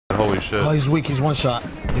Holy shit. Oh, he's weak. He's one shot.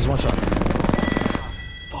 He's one shot.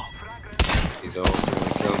 Fuck. He's almost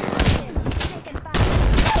gonna kill me right now.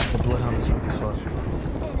 The bloodhound is weak as fuck.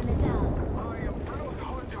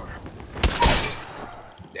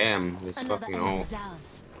 Damn, this fucking ult.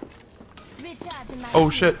 Oh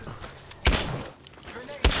shit.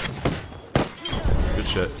 Good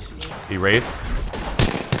shit. He wraithed.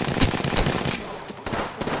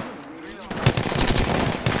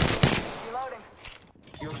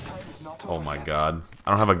 Oh my god. I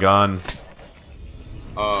don't have a gun.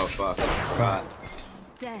 Oh fuck. God.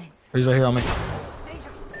 He's right here on me.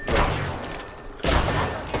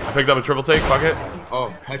 I picked up a triple take, fuck it.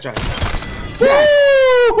 Oh, headshot. Yes!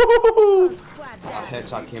 That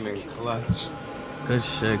headshot came in clutch. Good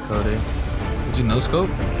shit, Cody. Did you no scope?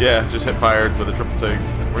 Yeah, just hit fired with a triple take.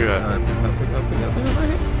 Where you at? Alright, pick up, pick up, pick up, pick up, right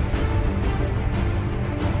here.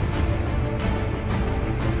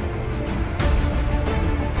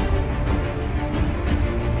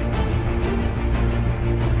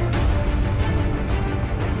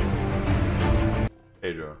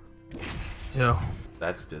 Pedro. Yo.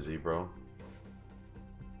 That's dizzy, bro.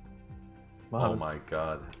 Wow. Oh my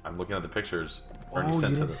god. I'm looking at the pictures. Oh, you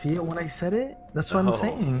didn't see it when I said it? That's what No. I'm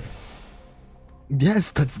saying.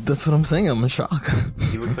 Yes, that's what I'm saying. I'm in shock.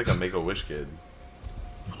 He looks like a Make-A-Wish kid.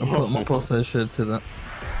 I'm gonna post that shit to them.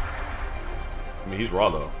 I mean, he's raw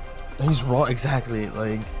though. He's raw, exactly.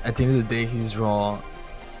 Like, at the end of the day, he's raw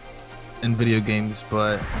in video games,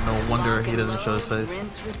 but no wonder he doesn't show his face.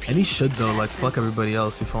 And he should though, like, fuck everybody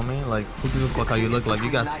else, you feel me? Like, who gives a fuck how you look? Like,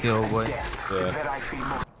 you got skill, boy.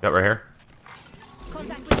 Yeah. Got right here.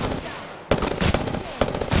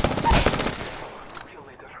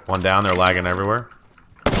 One down, they're lagging everywhere.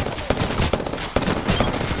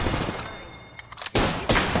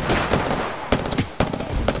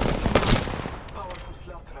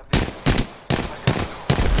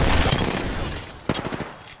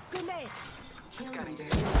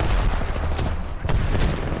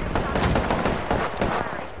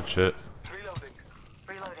 Good shit.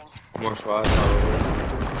 More squad.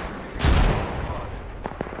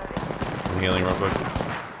 I'm healing real quick.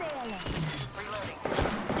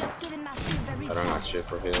 I don't got shit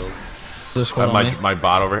for heals. There's squad on me. My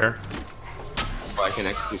bot over here. But I can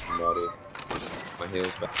execute somebody. My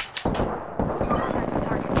heals back.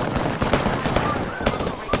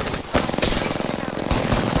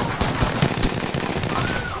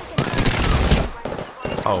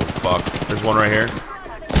 Oh fuck. There's one right here.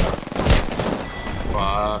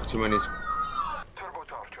 Fuck, too many.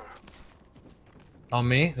 On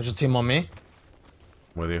me? There's a team on me.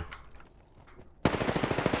 With you.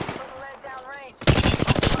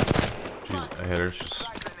 She's a hitter. She's.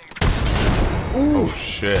 Oh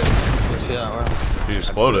shit. Good shit, right? She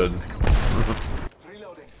exploded.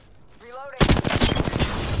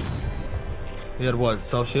 You had what?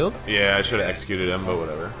 Self shield? Yeah, I should have executed him, but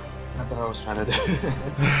whatever. That's what I was trying to do.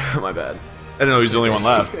 My bad. I didn't know he's the only one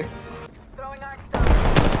left.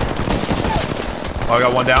 Oh, I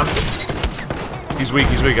got one down. He's weak,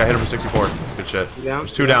 he's weak. I hit him for 64. Good shit.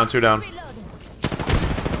 There's two down, two down.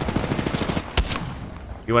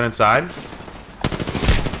 You went inside?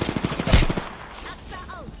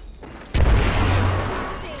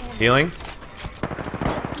 Healing?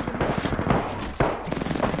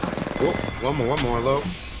 Oh, one more, low.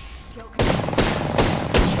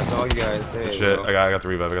 That's all you guys. There Good you shit. go. I got the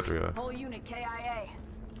revive, I got the revive. Whole unit KIA.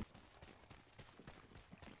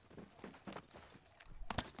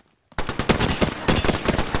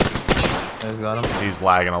 He's got him. He's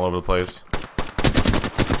lagging all over the place.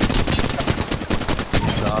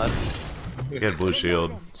 God. He had blue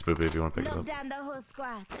shield. Spoopy if you want to pick it up. Down the whole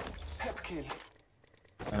squad.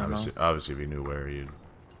 I don't know. Obviously, if you knew where, you'd.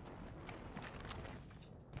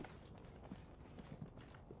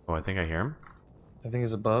 Oh, I think I hear him. I think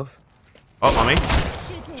he's above. Oh, on me.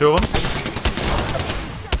 Two of them.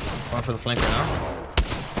 One for the flank right now.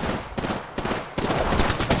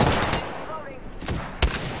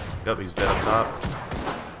 Yep, he's dead up top.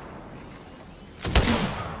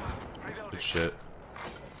 Good shit.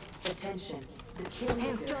 Attention. The kill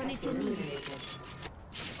has eliminated.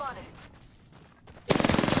 Spotted.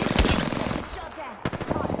 Shot down.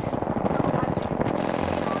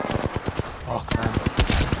 Oh, man.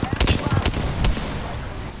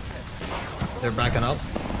 They're backing up.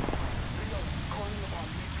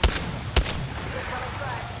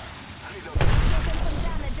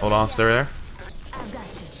 Hold on, stay there. I've got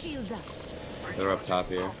you. Shields up. They're up top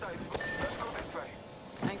here.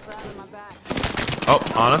 Thanks for having my back. Oh,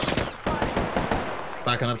 on us.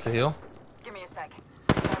 Backing up to heal. Give me a sec.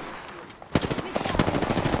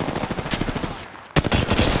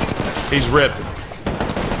 He's ripped.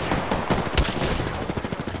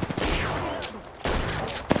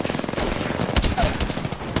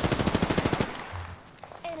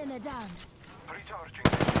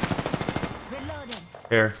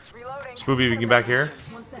 Here. Spoopy, we can back here.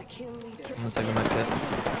 One sec. Kill leader. I'm gonna take him back there.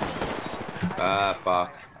 Ah,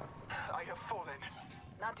 fuck.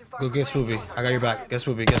 Not too far. Go get Spoopy. I got your back. Get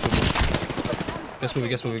Spoopy. Get Spoopy. Get Spoopy.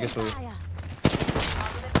 Get Spoopy. Get Spoopy. Fire.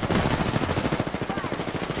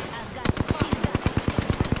 I've got you. Shield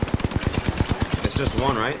up. It's just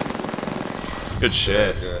one, right? Good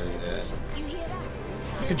shit. Good, yeah. You hear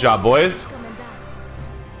that? Good job, boys. Coming down.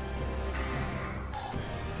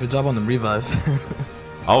 Good job on the revives.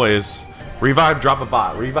 Always. Revive, drop a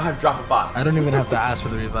bot. Revive, drop a bot. I don't even have to ask for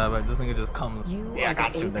the revive. Like, this nigga just comes. You Yeah, I are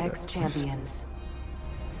got the you, Apex nigga. champions.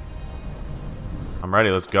 I'm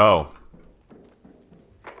ready. Let's go.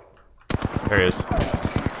 There he is.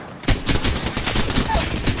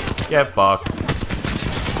 Get fucked.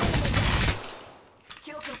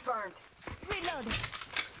 Kill confirmed. Reloading.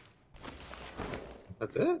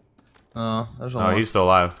 That's it? Oh, there's one Oh, more. he's still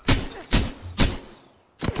alive.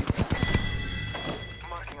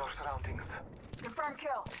 Confirm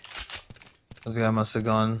kill. This guy must have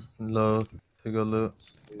gone low to go loot.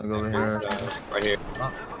 I go over here. Right here.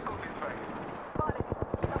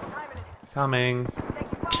 Coming.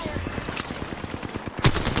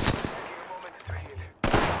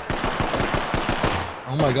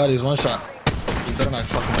 Oh my god, he's one shot. He better not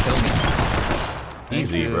fucking kill me. Thank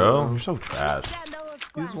Easy, you. bro. You're so trash.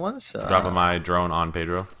 He's one shot. Dropping my drone on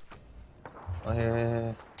Pedro. Oh,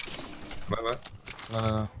 here. What? No, no,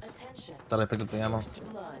 no. Attention. Thought I picked up the ammo.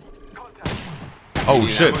 Blood. Oh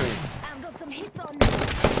shit. I've got some hits on.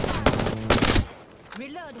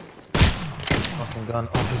 Reloading. Fucking gun.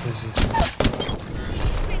 Oh, this is.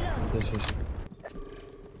 Reloading. This is.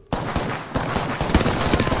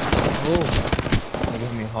 Oh. They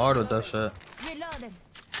hit me hard with that shit. Reloading.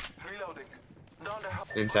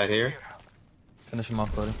 Inside here? Finish him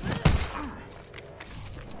off, buddy.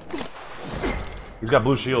 He's got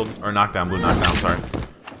blue shield. Or knockdown, blue knockdown, sorry.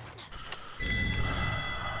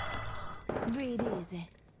 Breathe easy.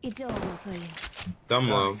 It's over for you. Dumb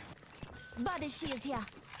low. Body shield here.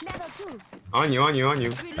 Level 2. On you, on you, on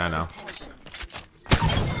you. I know.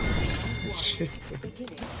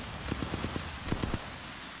 Beginning.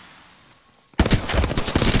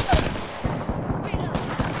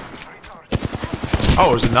 Oh,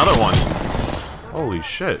 there's another one. Holy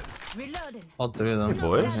shit. Reloading. All three of them.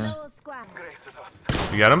 Boys. Yeah. Lower squad.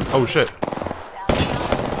 You got him? Oh shit.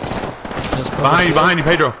 Just Behind you,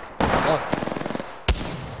 Pedro. Oh.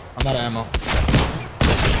 I'm out of ammo.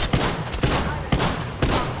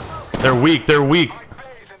 They're weak, they're weak.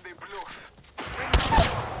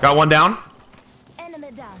 Got one down.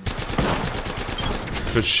 Enemy down.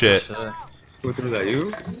 Good shit. Shit. Who threw that? You?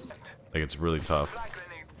 Like it's really tough.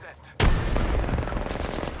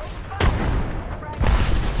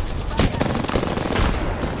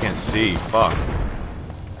 Can't see. Fuck.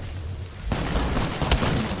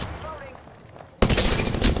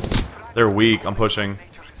 They're weak. I'm pushing.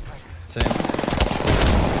 Same.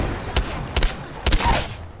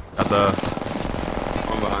 Got the.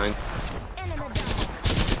 One behind. Enemy down.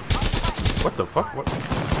 What the fuck? What?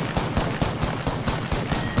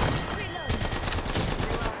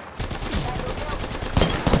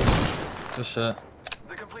 Good shit.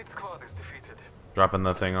 Dropping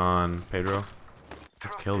the thing on Pedro.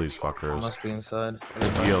 Let's kill these fuckers. Must be inside.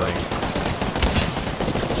 They're healing.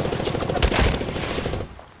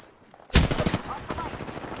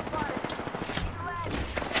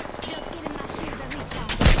 Just giving my shields a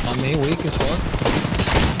recharge. On me, weak as fuck.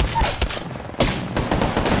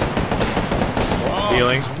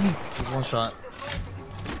 Healing. He's one shot.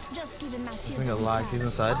 Just giving my This shields a nigga lagged. He's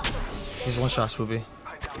inside. He's one shot, Swoopy.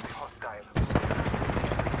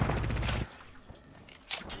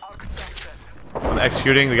 I'm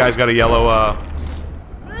executing. The guy's got a yellow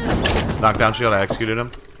knockdown shield. I executed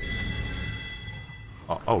him.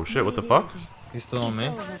 Oh shit, what the fuck? He's still on me.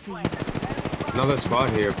 Over for you. Another squad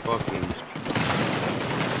here. Fucking.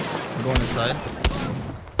 I'm going inside.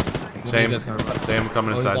 Same. You guys can revive. Same,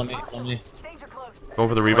 coming Oh, he's inside. on me. On me. Going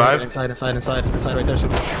for the Right here, revive. inside right there,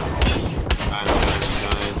 Swoopy. Dying.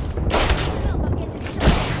 I'm getting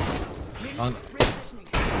shot. On.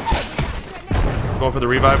 Going for the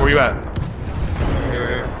revive. Where you at?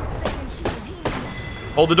 Here. Second shield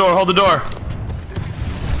healing. Hold the door, hold the door.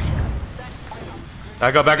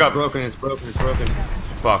 Back up, back up. Broken, it's broken, it's broken.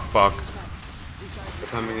 Fuck, fuck. They're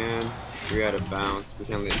coming in. We gotta bounce. We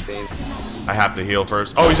can't let it stay in. I have to heal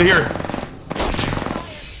first. Oh, he's here.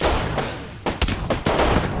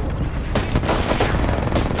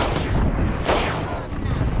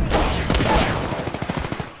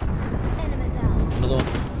 Enemy down. Another one.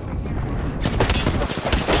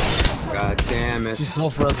 God damn it. She's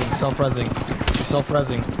self-rezzing. She's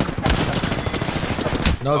self-rezzing.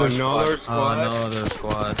 No, there's another squad. squad. Oh, no, there's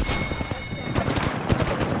squad.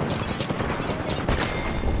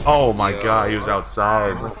 Oh my Yo. god, he was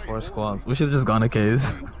outside. 4 squads. We should have just gone to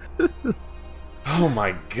K's. Oh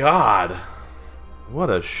my god. What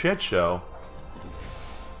a shit show.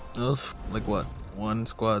 It was like what? 1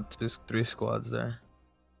 squad, 2, 3 squads there.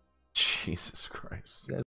 Jesus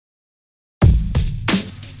Christ.